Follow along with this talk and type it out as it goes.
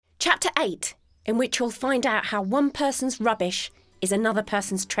Chapter 8, in which you'll find out how one person's rubbish is another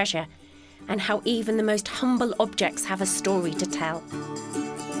person's treasure, and how even the most humble objects have a story to tell.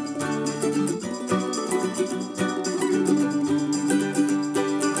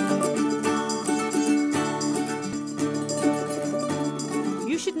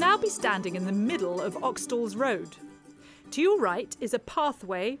 You should now be standing in the middle of Oxtalls Road. To your right is a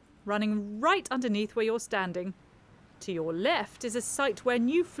pathway running right underneath where you're standing. To your left is a site where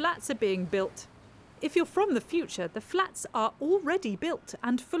new flats are being built. If you're from the future, the flats are already built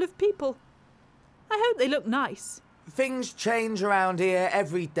and full of people. I hope they look nice. Things change around here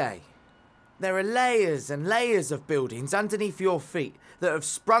every day. There are layers and layers of buildings underneath your feet that have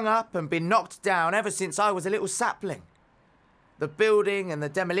sprung up and been knocked down ever since I was a little sapling. The building and the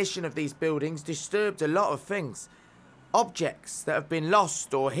demolition of these buildings disturbed a lot of things. Objects that have been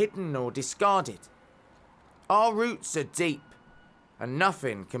lost or hidden or discarded. Our roots are deep, and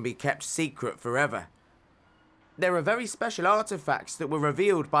nothing can be kept secret forever. There are very special artefacts that were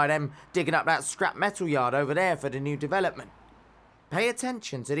revealed by them digging up that scrap metal yard over there for the new development. Pay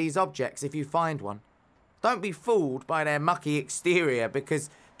attention to these objects if you find one. Don't be fooled by their mucky exterior, because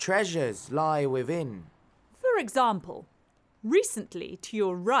treasures lie within. For example, recently to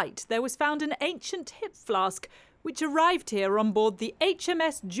your right there was found an ancient hip flask which arrived here on board the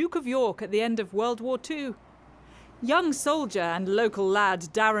HMS Duke of York at the end of World War II. Young soldier and local lad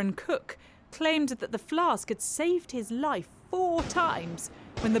Darren Cook claimed that the flask had saved his life 4 times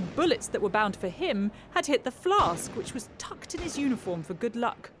when the bullets that were bound for him had hit the flask, which was tucked in his uniform for good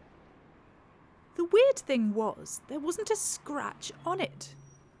luck. The weird thing was, there wasn't a scratch on it.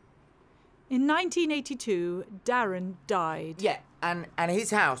 In 1982, Darren died. Yeah, and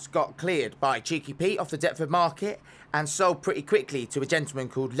his house got cleared by Cheeky Pete off the Deptford Market and sold pretty quickly to a gentleman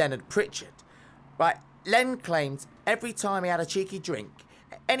called Leonard Pritchard. Right, Len claimed every time he had a cheeky drink,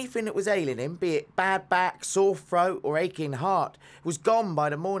 anything that was ailing him, be it bad back, sore throat or aching heart, was gone by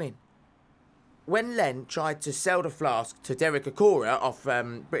the morning. When Len tried to sell the flask to Derek Acora off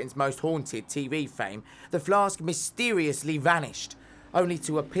Britain's Most Haunted TV fame, the flask mysteriously vanished, only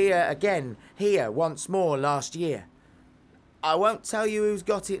to appear again here once more last year. I won't tell you who's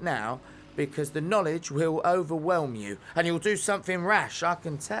got it now, because the knowledge will overwhelm you, and you'll do something rash, I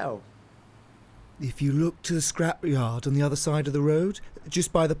can tell. If you look to the scrapyard on the other side of the road,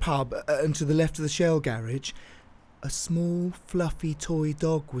 just by the pub and to the left of the shell garage, a small, fluffy toy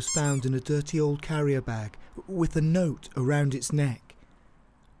dog was found in a dirty old carrier bag with a note around its neck.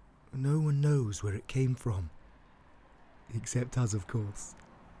 No one knows where it came from. Except us, of course,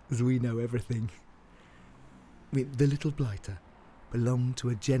 as we know everything. The little blighter belonged to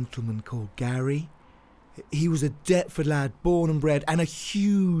a gentleman called Gary. He was a Deptford lad, born and bred, and a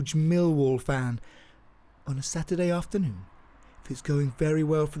huge Millwall fan. On a Saturday afternoon, if it's going very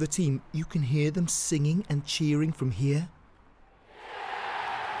well for the team, you can hear them singing and cheering from here.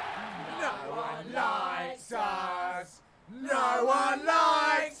 No one likes us! No one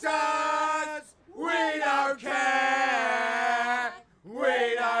likes us! We don't care!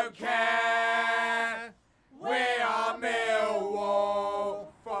 We don't care! We are Millwall!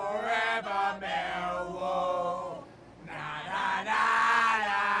 Forever Millwall! Na na na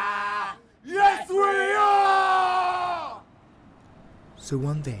na! Yes, we are! So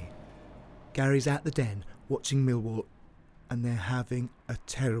one day, Gary's at the den watching Millwall, and they're having a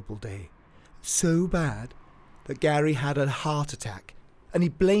terrible day. So bad that Gary had a heart attack, and he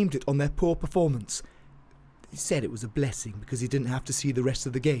blamed it on their poor performance. He said it was a blessing because he didn't have to see the rest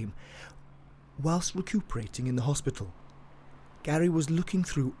of the game. Whilst recuperating in the hospital, Gary was looking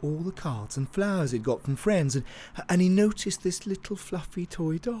through all the cards and flowers he'd got from friends, and he noticed this little fluffy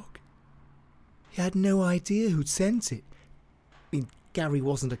toy dog. He had no idea who'd sent it. I mean, Gary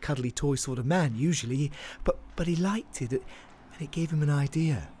wasn't a cuddly toy sort of man usually, but he liked it, and it gave him an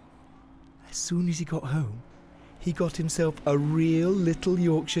idea. As soon as he got home, he got himself a real little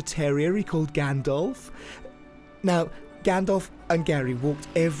Yorkshire Terrier he called Gandalf. Now, Gandalf and Gary walked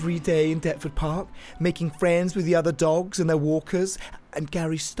every day in Deptford Park, making friends with the other dogs and their walkers, and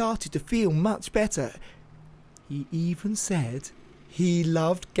Gary started to feel much better. He even said he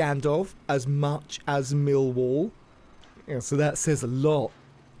loved Gandalf as much as Millwall. Yeah, so that says a lot.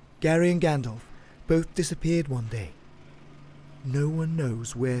 Gary and Gandalf both disappeared one day. No one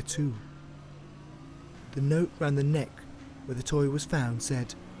knows where to. The note round the neck where the toy was found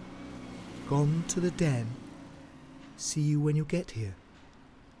said, "Gone to the den. See you when you get here.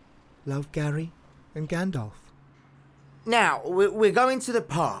 Love, Gary and Gandalf." Now, we're going to the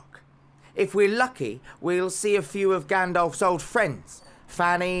park. If we're lucky, we'll see a few of Gandalf's old friends.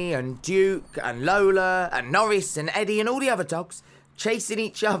 Fanny and Duke and Lola and Norris and Eddie and all the other dogs. chasing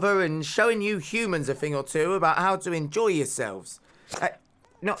each other and showing you humans a thing or two about how to enjoy yourselves.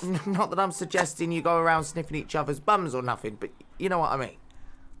 Not that I'm suggesting you go around sniffing each other's bums or nothing, but you know what I mean.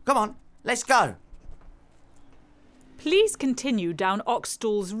 Come on, let's go. Please continue down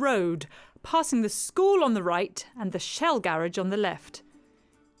Oxstall's Road, passing the school on the right and the Shell garage on the left.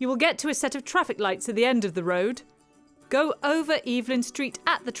 You will get to a set of traffic lights at the end of the road. Go over Evelyn Street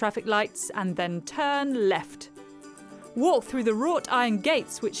at the traffic lights and then turn left. Walk through the wrought iron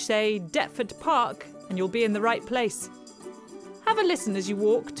gates which say Deptford Park and you'll be in the right place. Have a listen as you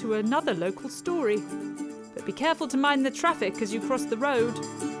walk to another local story. But be careful to mind the traffic as you cross the road.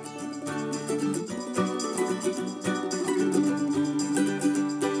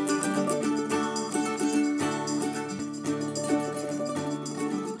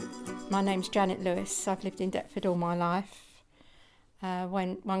 My name's Janet Lewis. I've lived in Deptford all my life.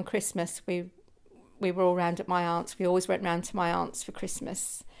 One Christmas we were all round at my aunt's. We always went round to my aunt's for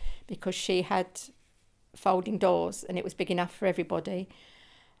Christmas because she had folding doors and it was big enough for everybody.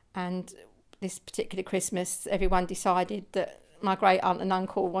 And this particular Christmas, everyone decided that my great aunt and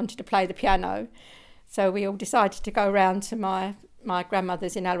uncle wanted to play the piano. So we all decided to go round to my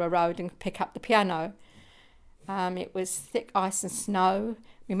grandmother's in Alloa Road and pick up the piano. It was thick ice and snow.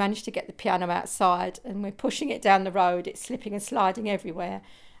 We managed to get the piano outside and we're pushing it down the road. It's slipping and sliding everywhere.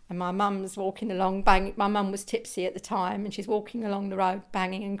 And my mum's walking along, banging. My mum was tipsy at the time and she's walking along the road,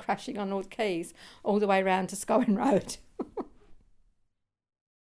 banging and crashing on all the keys all the way round to Scowen Road.